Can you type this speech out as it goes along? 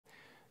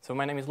So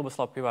my name is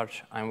Ľuboslav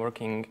Pivarč. I'm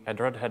working at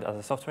Red Hat as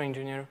a software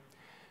engineer,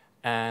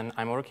 and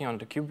I'm working on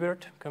the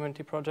KubeVirt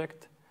community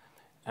project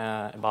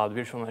about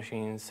virtual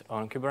machines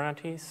on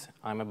Kubernetes.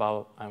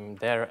 I'm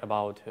there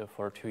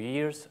for 2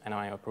 years, and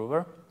I'm a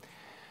approver.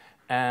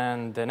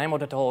 And the name of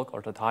the talk,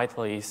 or the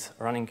title, is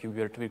Running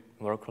KubeVirt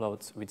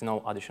Workloads with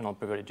No Additional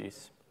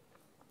Privileges.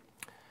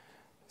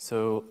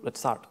 So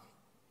let's start.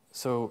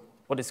 So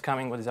what is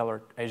coming? What is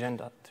our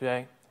agenda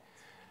today?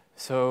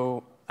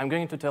 So I'm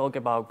going to talk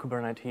about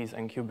Kubernetes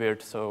and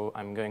KubeVirt. So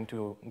I'm going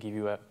to give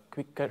you a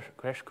quick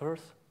crash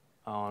course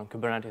on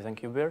Kubernetes and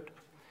KubeVirt.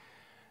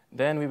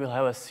 Then we will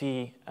have a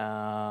see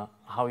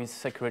how is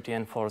security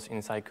enforced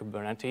inside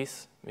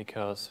Kubernetes,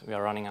 because we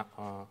are running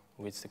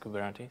with the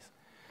Kubernetes.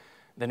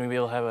 Then we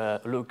will have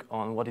a look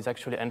on what is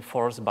actually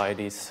enforced by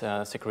these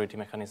security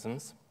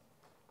mechanisms.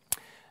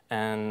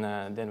 And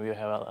then we will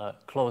have a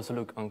close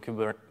look on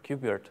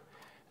KubeVirt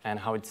and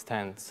how it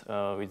stands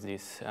with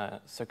these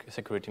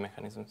security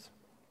mechanisms.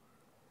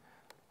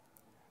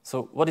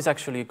 So what is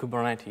actually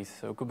Kubernetes?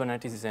 So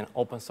Kubernetes is an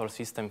open source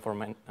system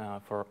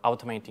for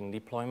automating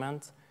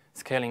deployment,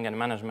 scaling, and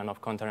management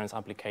of containerized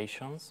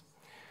applications.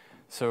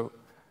 So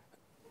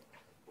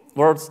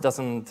words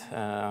doesn't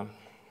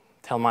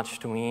tell much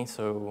to me,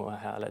 so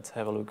let's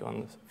have a look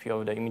on a few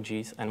of the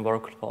images and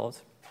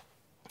workflows.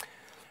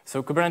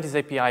 So Kubernetes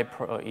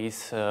API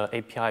is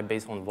API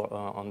based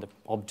on the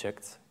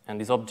objects, and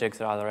these objects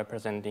are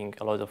representing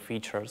a lot of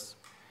features.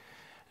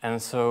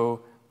 And so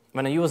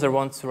when a user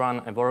wants to run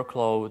a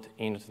workload,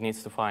 it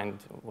needs to find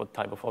what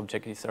type of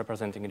object is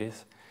representing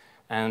this.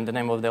 And the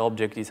name of the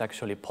object is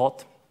actually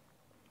pod.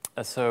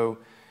 So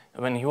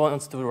when he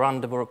wants to run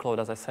the workload,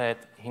 as I said,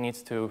 he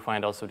needs to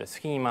find also the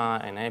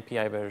schema and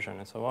API version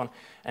and so on,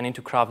 and need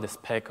to craft the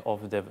spec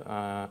of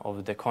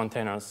the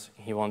containers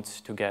he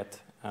wants to get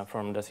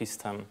from the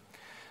system.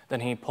 Then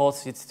he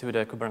posts it to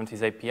the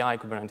Kubernetes API.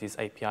 Kubernetes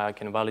API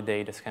can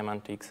validate the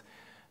semantics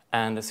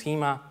and the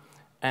schema,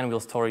 and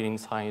will store it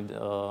inside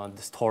the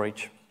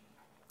storage.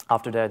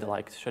 After that,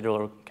 like,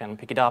 scheduler can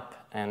pick it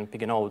up and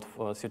pick a node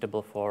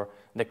suitable for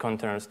the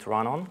containers to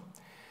run on.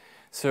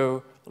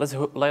 So let's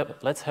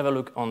have a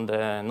look on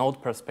the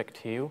node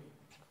perspective.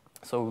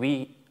 So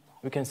we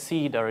can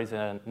see there is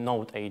a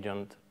node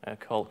agent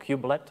called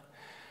kubelet.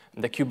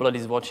 The kubelet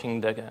is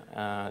watching the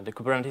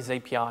Kubernetes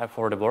API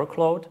for the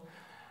workload.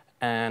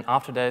 And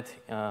after that,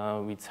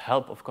 with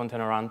help of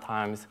container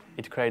runtimes,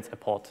 it creates a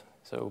pod.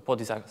 So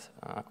pod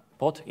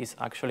is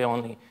actually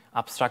only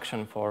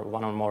abstraction for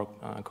one or more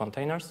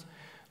containers.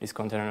 These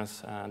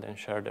containers then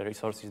share the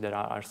resources that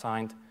are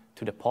assigned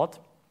to the pod.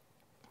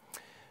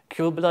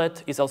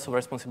 Kubelet is also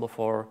responsible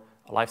for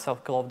a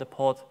lifecycle of the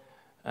pod,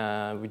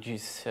 which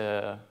is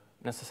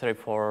necessary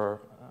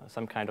for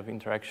some kind of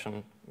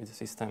interaction with the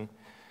system.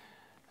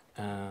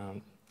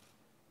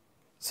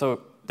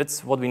 So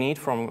that's what we need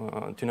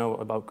to know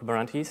about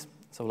Kubernetes.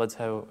 So let's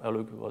have a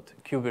look at what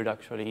KubeVirt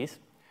actually is.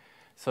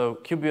 So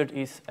KubeVirt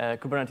is a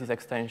Kubernetes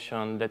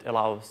extension that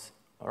allows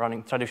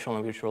running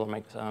traditional virtual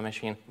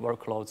machine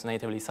workloads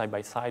natively side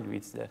by side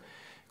with the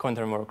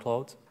container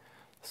workloads.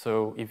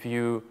 So if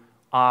you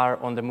are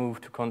on the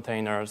move to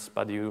containers,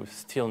 but you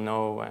still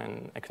know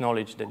and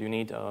acknowledge that you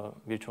need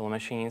virtual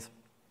machines,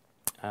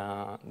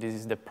 this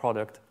is the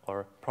product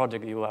or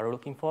project you are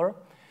looking for.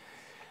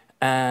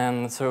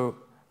 And so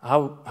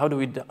how do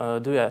we do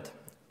that?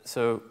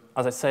 So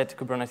as I said,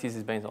 Kubernetes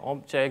is based on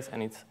objects,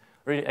 and it's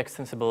really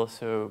extensible.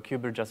 So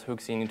KubeVirt just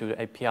hooks into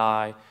the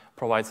API,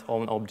 provides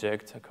own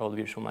object called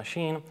virtual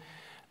machine,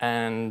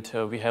 and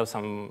we have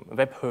some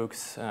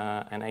webhooks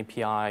and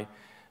API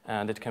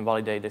that can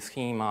validate the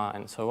schema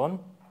and so on.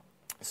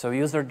 So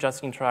user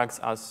just interacts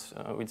as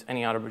with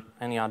any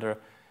other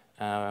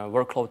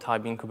workload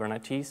type in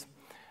Kubernetes,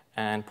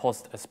 and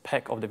post a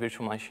spec of the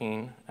virtual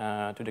machine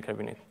to the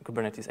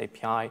Kubernetes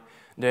API.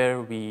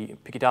 There we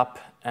pick it up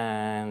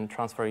and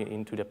transfer it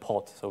into the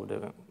pod, so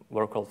the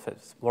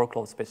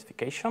workload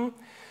specification.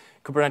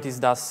 Kubernetes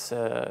does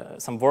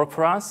some work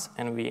for us,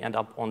 and we end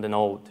up on the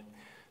node.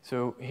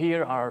 So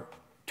here are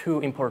two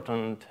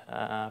important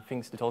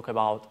things to talk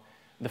about.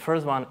 The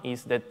first one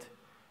is that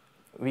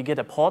we get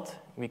a pod.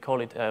 We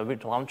call it a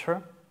Virt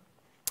launcher.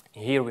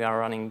 Here we are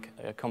running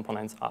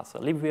components as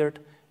Libvirt,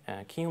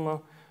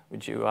 QEMU,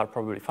 which you are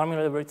probably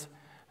familiar with,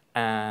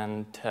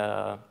 and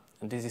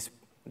this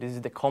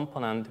is the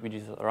component which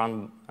is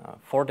run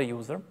for the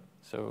user,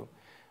 so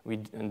we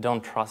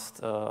don't trust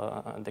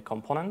the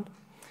component.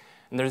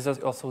 And there is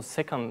also a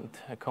second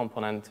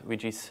component,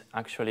 which is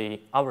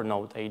actually our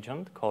node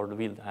agent called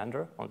wheel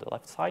handler on the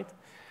left side.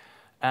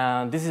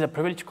 And this is a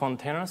privileged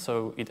container,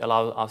 so it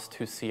allows us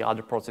to see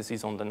other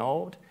processes on the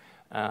node,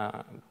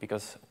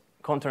 because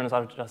containers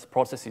are just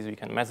processes, we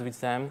can mess with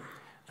them.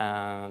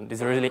 This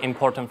is really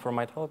important for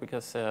my talk,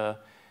 because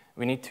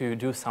we need to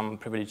do some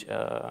privilege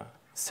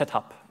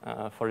setup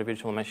for the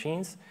virtual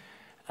machines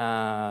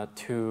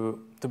to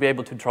be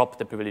able to drop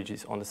the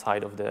privileges on the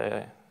side of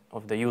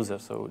the user,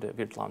 so the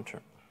Virt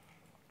launcher.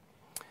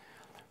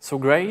 So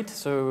great.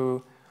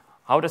 So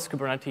how does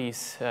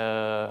Kubernetes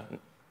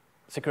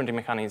security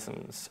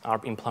mechanisms are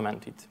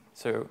implemented.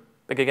 So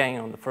back again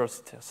on the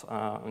first,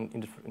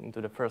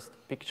 into the first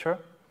picture.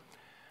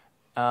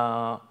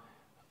 As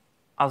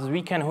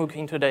we can hook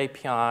into the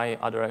API,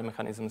 other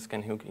mechanisms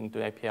can hook into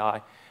the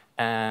API.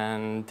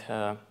 And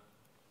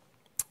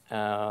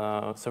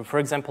so for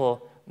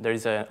example, there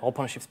is an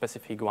OpenShift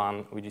specific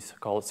one, which is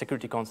called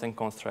security consent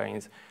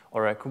constraints,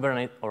 or a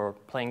Kubernetes or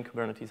plain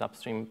Kubernetes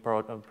upstream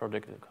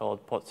project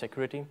called pod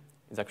security.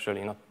 It's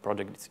actually not a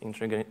project, it's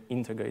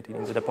integrated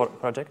into the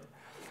project.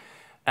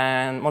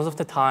 And most of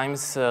the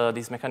times,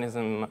 this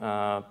mechanism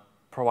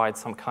provides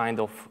some kind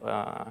of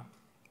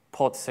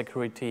pod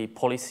security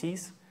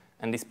policies,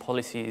 and these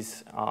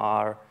policies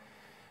are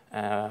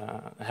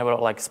have a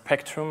like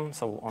spectrum.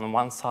 So on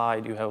one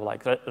side, you have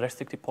like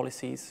restrictive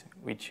policies,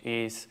 which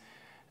is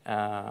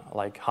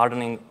like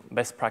hardening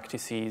best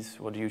practices,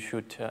 what you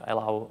should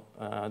allow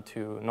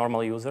to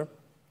normal user.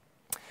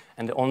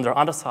 And on the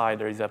other side,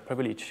 there is a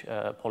privilege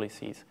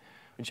policies,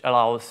 which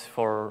allows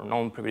for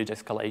non-privilege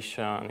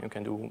escalation. You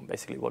can do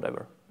basically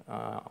whatever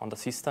on the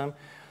system.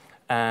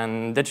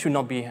 And that should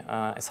not be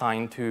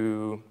assigned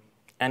to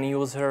any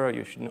user.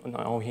 You should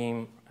know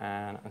him,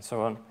 and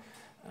so on.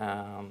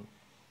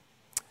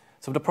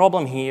 So the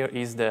problem here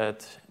is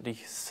that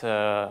these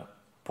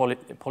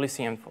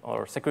policy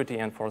or security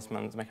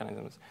enforcement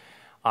mechanisms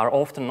are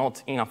often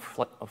not enough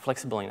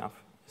flexible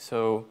enough.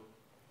 So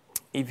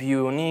if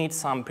you need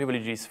some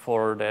privileges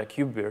for the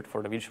KubeVirt,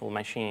 for the virtual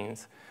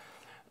machines,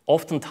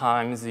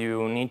 oftentimes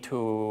you need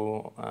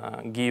to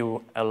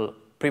give a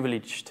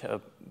privileged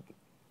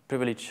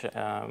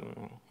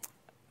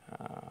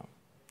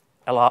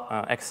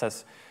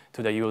access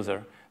to the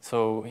user.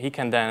 So he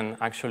can then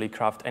actually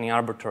craft any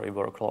arbitrary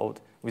workload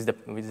with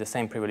the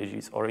same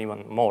privileges or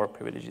even more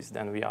privileges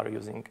than we are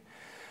using.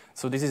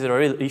 So this is a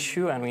real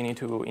issue, and we need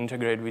to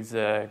integrate with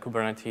the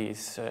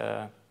Kubernetes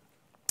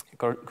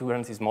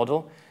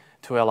model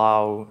to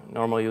allow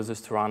normal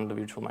users to run the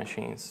virtual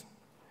machines.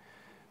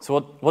 So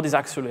what is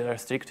actually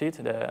restricted?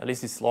 The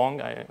list is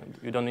long.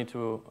 You don't need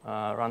to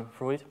run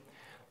through it.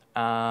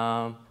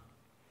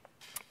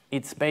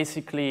 It's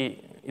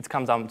basically, it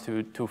comes down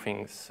to two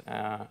things.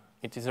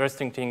 It is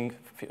restricting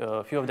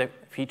a few of the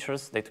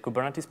features that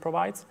Kubernetes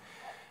provides.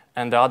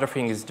 And the other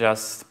thing is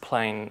just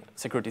plain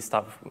security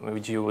stuff,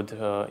 which you would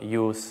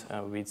use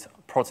with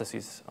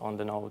processes on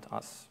the node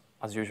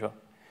as usual.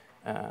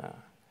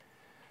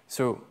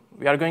 So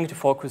we are going to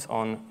focus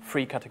on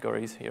three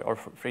categories here, or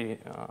three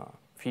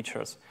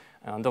features.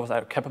 Those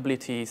are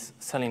capabilities,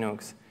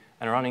 SELinux,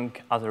 and running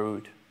as a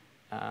root.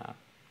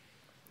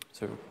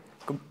 So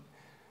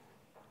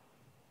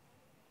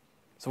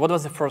what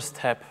was the first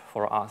step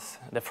for us?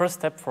 The first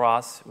step for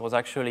us was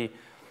actually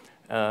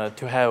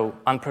to have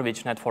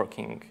unprivileged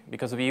networking,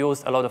 because we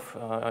used a lot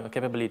of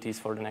capabilities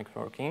for the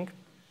networking.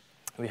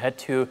 We had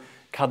to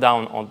cut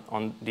down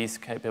on these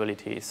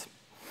capabilities.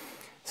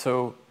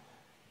 So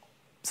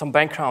some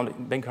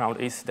background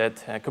is that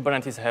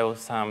Kubernetes has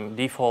some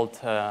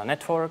default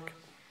network.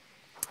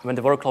 When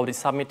the workload is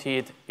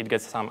submitted, it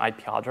gets some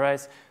IP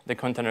address. The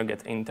container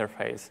gets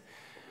interface.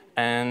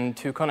 And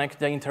to connect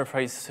the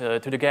interface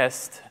to the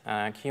guest,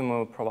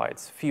 QEMU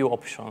provides few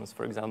options.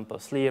 For example,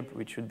 sleep,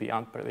 which would be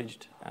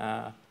unprivileged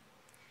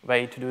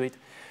way to do it,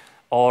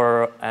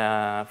 or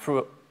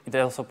it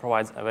also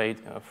provides a way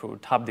through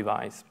tab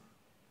device.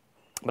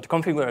 But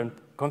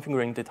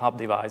configuring the tab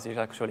device is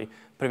actually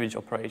privileged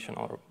operation,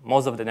 or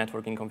most of the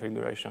networking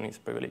configuration is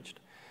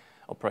privileged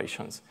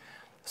operations.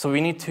 So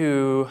we need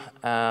to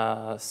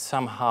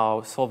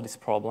somehow solve this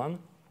problem.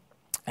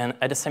 And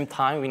at the same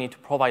time, we need to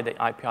provide the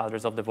IP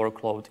address of the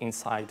workload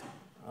inside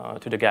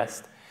to the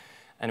guest.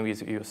 And we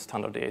use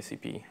standard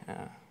DHCP.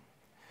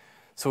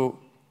 So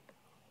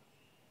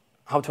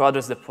how to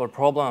address the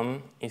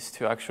problem is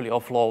to actually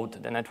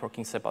offload the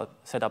networking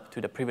setup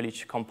to the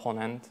privilege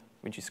component,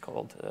 which is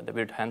called the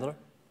virt handler.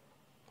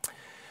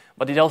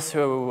 But it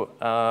also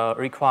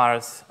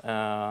requires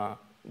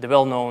the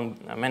well-known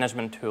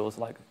management tools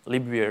like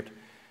Libvirt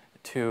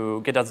to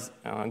give us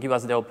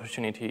the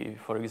opportunity,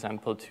 for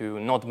example,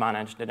 to not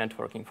manage the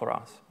networking for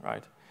us,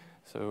 right?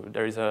 So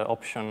there is an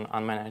option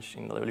unmanaged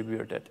in the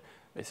Libvirt that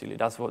basically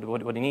does what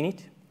you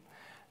need.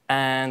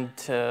 And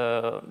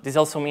this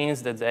also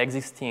means that the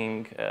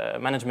existing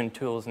management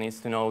tools needs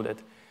to know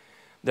that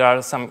there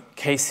are some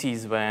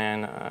cases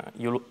when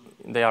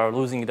they are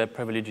losing their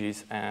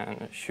privileges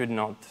and should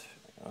not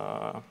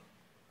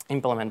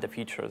implement the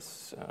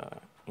features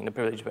in a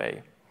privileged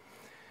way.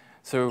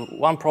 So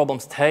one problem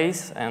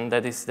stays, and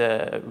that is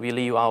we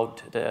leave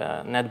out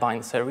the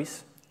netbind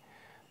service.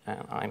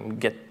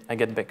 And I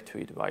get back to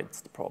it, why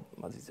it's the problem,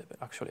 but it's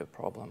actually a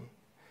problem.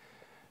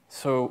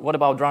 So what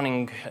about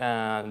running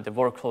the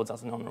workloads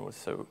as non-root?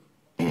 So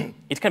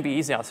it can be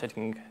easy as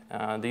setting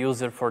the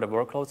user for the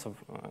workload, so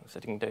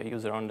setting the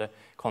user on the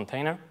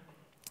container,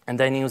 and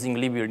then using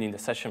Libvirt in the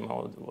session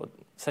mode.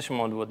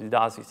 What it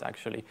does is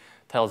actually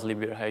tells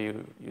Libvirt, hey,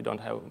 you don't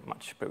have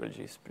much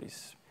privileges,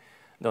 please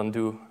don't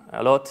do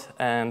a lot,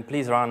 and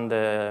please run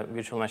the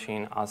virtual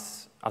machine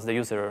as the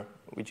user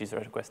which is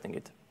requesting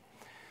it.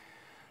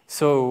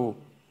 So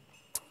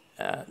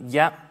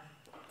Yeah,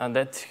 and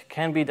that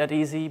can be that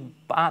easy,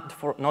 but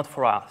not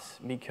for us,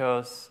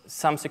 because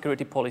some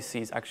security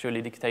policies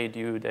actually dictate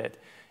you that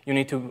you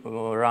need to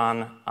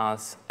run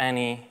as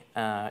any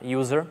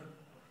user,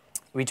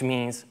 which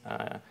means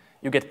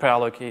you get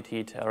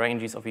pre-allocated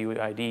ranges of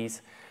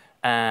UIDs,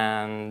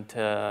 and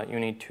you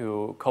need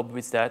to cope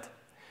with that,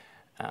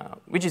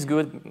 which is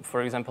good.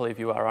 For example, if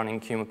you are running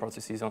QEMU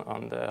processes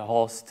on the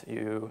host,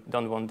 you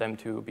don't want them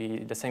to be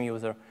the same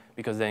user,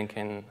 because then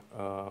can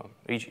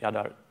reach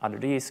other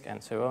disk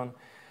and so on.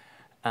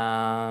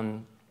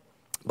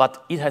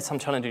 But it has some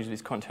challenges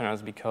with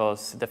containers,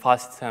 because the file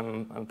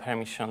system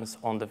permissions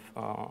on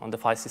the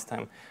file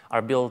system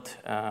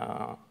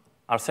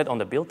are set on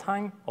the build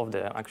time of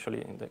the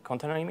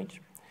container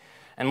image,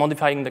 and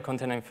modifying the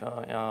container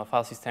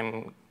file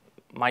system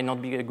might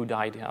not be a good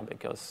idea,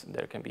 because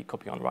there can be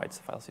copy on write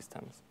file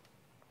systems.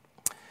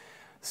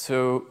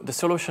 So the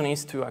solution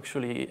is to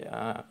actually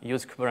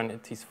use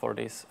Kubernetes for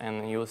this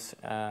and use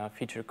a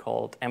feature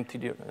called empty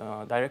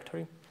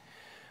directory,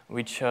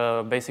 which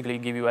basically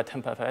give you a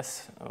temp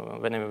FS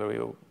whenever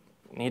you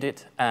need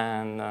it,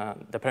 and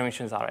the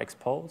permissions are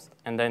exposed,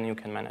 and then you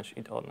can manage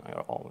it on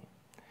your own.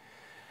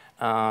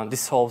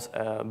 This solves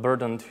a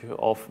burden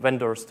of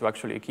vendors to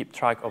actually keep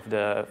track of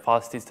the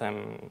file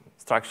system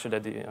structure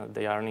that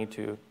they are need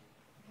to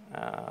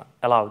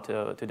allow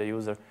to the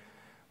user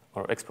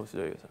or expose to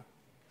the user.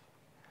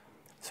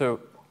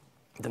 So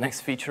the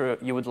next feature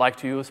you would like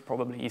to use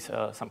probably is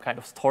some kind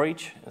of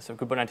storage. So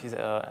Kubernetes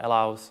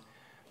allows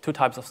two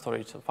types of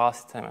storage, so file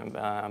system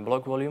and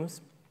block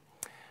volumes.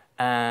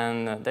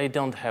 And they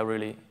don't have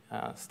really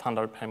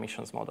standard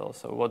permissions model.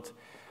 So what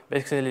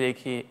basically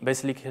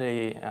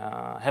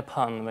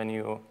happen when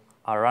you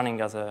are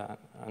running as a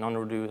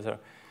non-root user,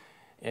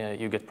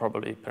 you get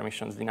probably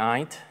permissions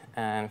denied.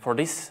 And for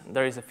this,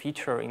 there is a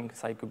feature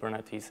inside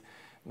Kubernetes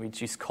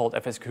which is called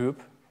FS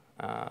group.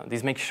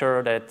 This makes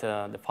sure that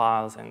the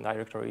files and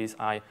directories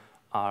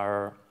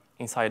are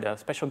inside a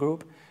special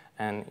group,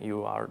 and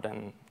you are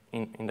then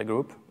in the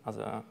group.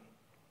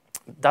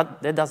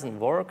 That doesn't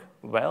work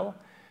well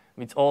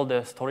with all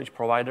the storage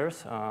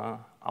providers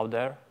out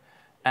there.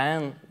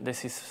 And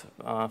this is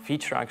a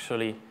feature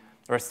actually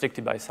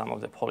restricted by some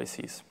of the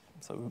policies.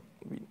 So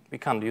we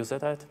can't use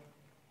that.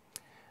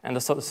 And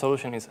the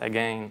solution is,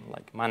 again,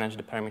 like manage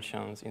the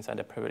permissions inside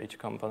the privilege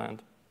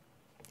component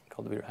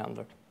called Virt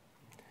handler.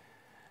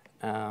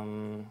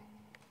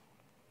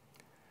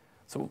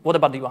 So what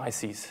about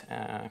devices?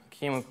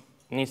 QEMU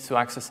needs to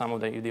access some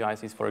of the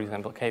devices, for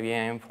example,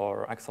 KVM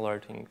for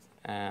accelerating,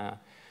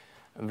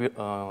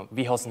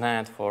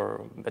 vHostNet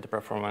for better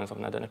performance of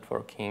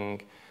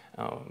networking.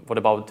 What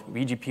about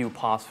vGPU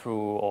pass-through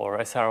or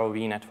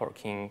SROV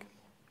networking?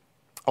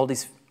 All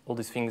these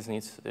things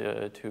need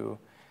to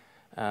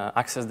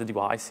access the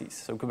devices.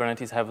 So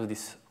Kubernetes has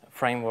this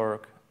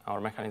framework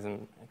or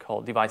mechanism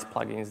called device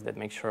plugins that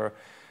make sure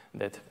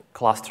that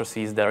cluster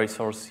sees the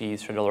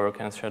resources, scheduler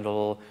can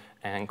schedule,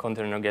 and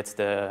container gets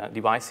the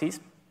devices.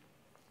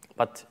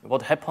 But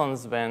what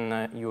happens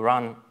when you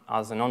run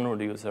as a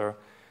non-root user,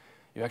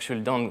 you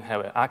actually don't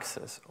have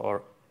access,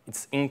 or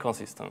it's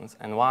inconsistent.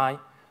 And why?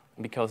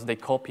 Because they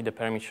copy the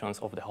permissions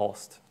of the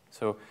host.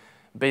 So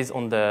based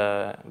on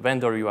the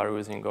vendor you are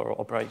using or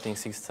operating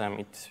system,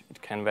 it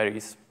can vary.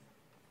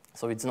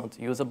 So it's not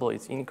usable,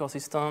 it's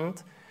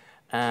inconsistent.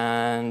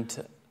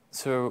 And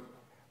so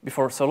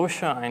before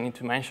solution, I need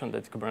to mention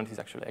that Kubernetes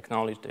actually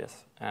acknowledged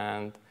this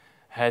and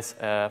has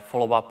a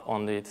follow-up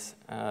on it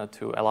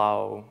to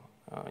allow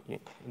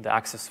the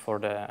access for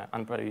the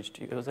unprivileged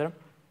user.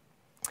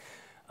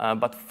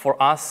 But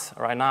for us,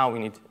 right now, we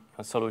need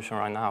a solution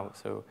right now.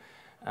 So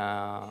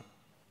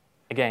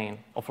again,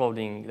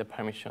 offloading the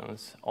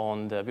permissions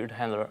on the Virt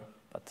handler.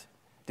 But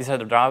these are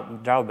the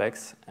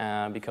drawbacks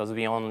because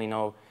we only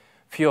know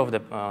few of the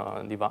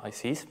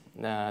devices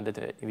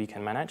that we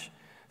can manage.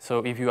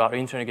 So if you are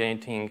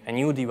integrating a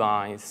new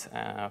device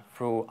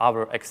through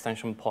our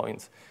extension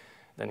points,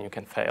 then you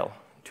can fail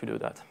to do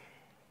that.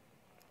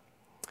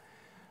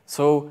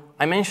 So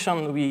I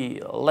mentioned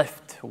we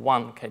left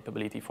one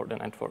capability for the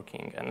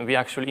networking, and we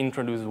actually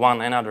introduced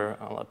another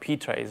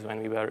ptrace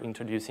when we were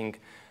introducing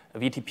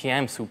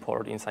VTPM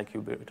support inside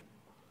KubeVirt.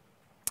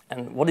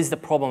 And what is the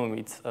problem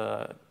with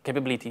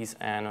capabilities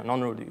and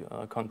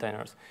non-root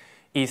containers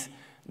is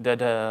that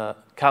the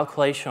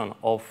calculation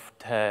of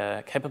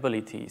the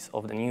capabilities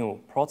of the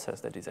new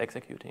process that is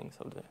executing,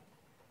 so the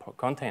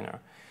container,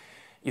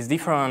 is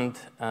different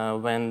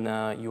when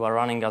you are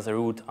running as a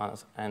root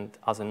and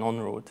as a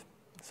non-root.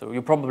 So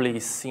you probably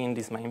seen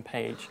this main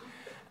page,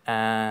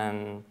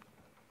 and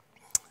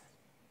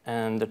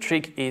the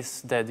trick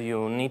is that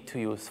you need to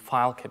use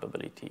file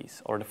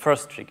capabilities, or the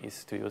first trick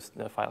is to use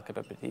the file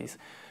capabilities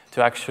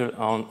to actually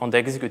on the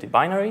executed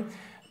binary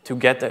to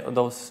get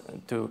those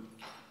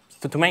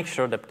to make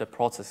sure that the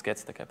process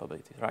gets the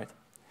capabilities, right?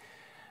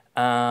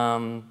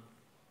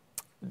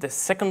 The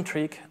second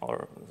trick,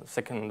 or the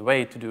second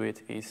way to do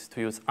it, is to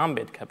use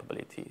embed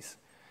capabilities.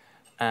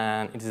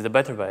 And it is the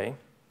better way,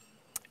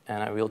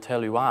 and I will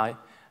tell you why.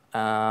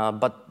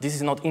 but this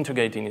is not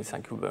integrated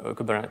inside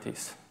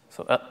Kubernetes.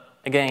 So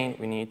again,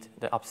 we need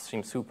the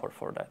upstream support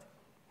for that.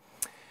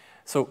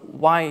 So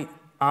why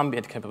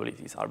ambient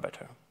capabilities are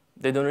better?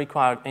 They don't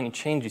require any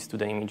changes to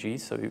the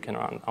images, so you can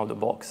run out of the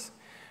box.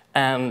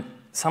 And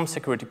some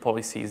security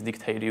policies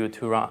dictate you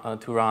to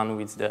run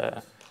with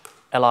the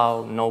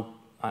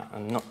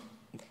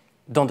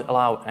don't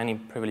allow any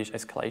privilege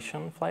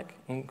escalation flag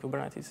in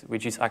Kubernetes,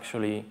 which is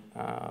actually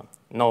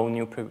no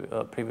new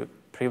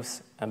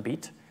privs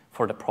bit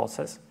for the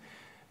process,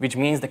 which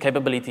means the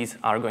capabilities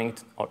are going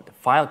to, or the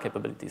file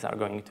capabilities are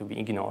going to be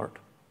ignored,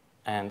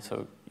 and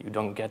so you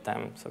don't get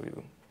them, so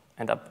you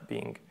end up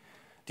being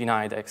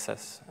denied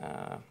access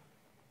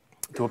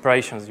to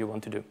operations you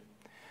want to do.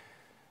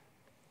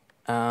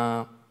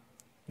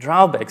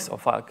 Drawbacks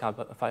of file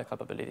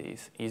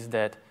capabilities is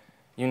that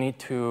you need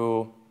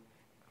to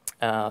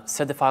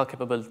set the file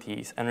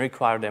capabilities and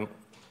require them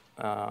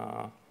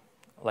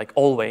like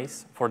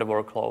always for the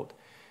workload.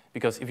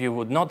 Because if you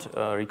would not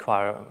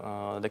require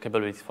the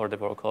capabilities for the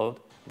workload,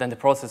 then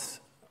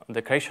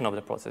the creation of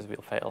the process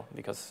will fail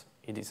because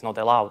it is not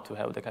allowed to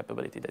have the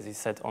capability that is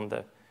set on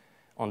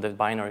the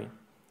binary.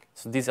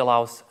 So this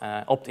allows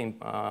opt-in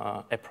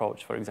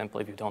approach. For example,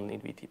 if you don't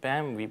need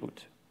VTPM, we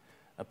would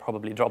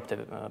probably drop the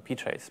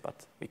ptrace,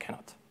 but we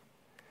cannot.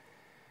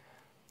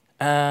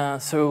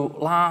 So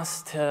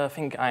last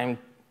thing I'm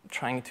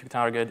trying to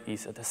target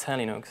is the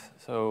SELinux.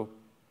 So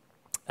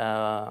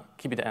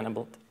keep it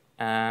enabled.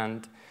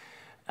 And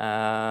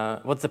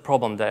what's the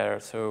problem there?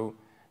 So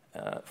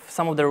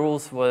some of the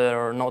rules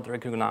were not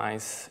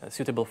recognized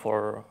suitable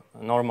for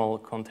normal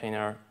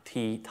container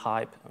T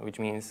type, which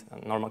means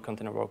normal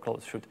container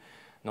workloads should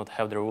not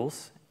have the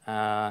rules.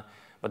 But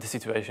the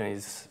situation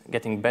is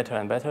getting better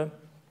and better.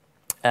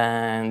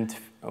 And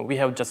we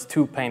have just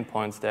 2 pain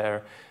points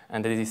there,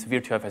 and that is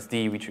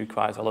VirtuFSD, which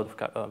requires a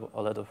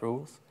lot of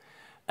rules.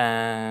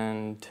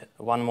 And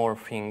one more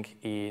thing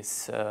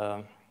is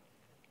a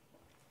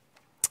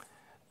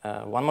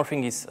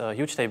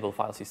huge table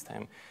file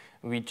system,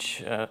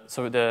 which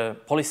so the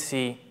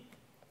policy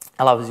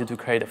allows you to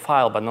create a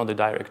file but not a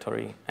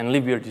directory, and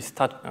Libvirt is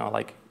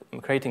like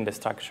creating the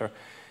structure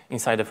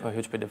inside of a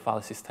huge table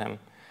file system,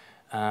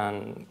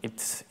 and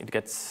it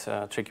gets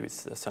tricky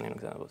with the SELinux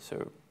example.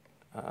 So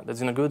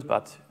that's not good,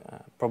 but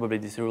probably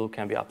this rule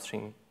can be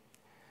upstream.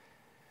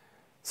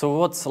 So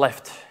what's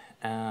left?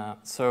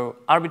 So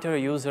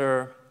arbitrary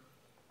user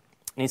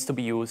needs to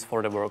be used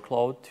for the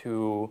workload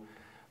to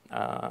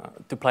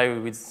play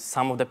with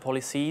some of the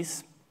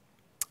policies.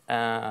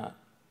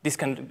 This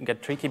can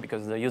get tricky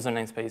because the user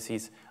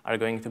namespaces are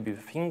going to be a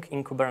thing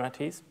in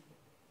Kubernetes.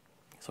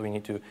 So we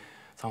need to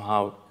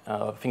somehow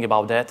think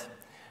about that.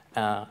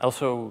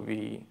 Also,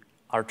 we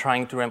are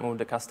trying to remove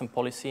the custom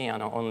policy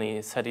and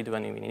only set it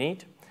when we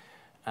need.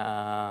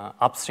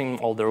 Upstream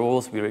all the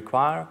rules we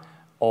require,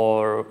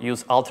 or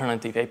use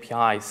alternative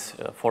APIs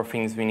for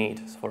things we need.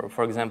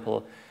 For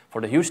example,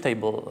 for the huge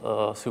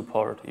table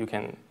support, you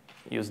can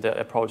use the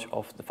approach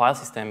of the file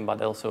system,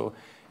 but also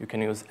you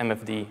can use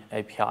MFD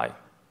API,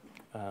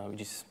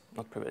 which is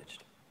not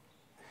privileged.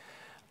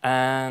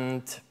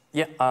 And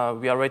yeah,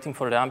 we are waiting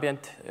for the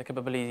ambient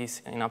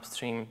capabilities in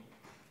upstream.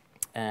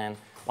 And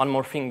one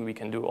more thing we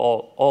can do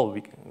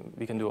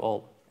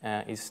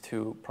is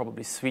to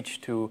probably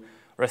switch to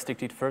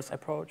restricted first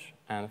approach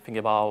and think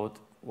about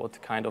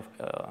what kind of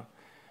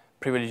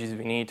privileges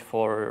we need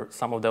for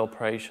some of the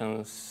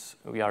operations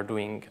we are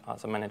doing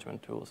as a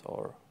management tools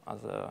or as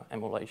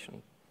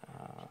emulation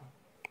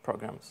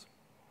programs.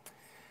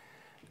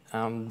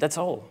 That's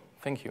all.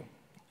 Thank you.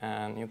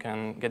 And you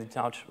can get in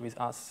touch with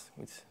us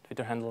with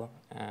Twitter handle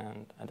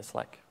and at the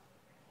Slack.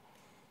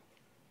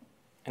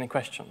 Any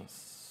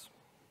questions?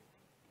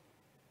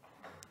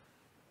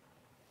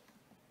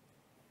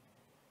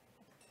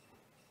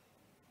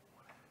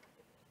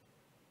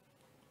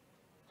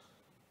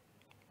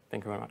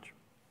 Thank you very much.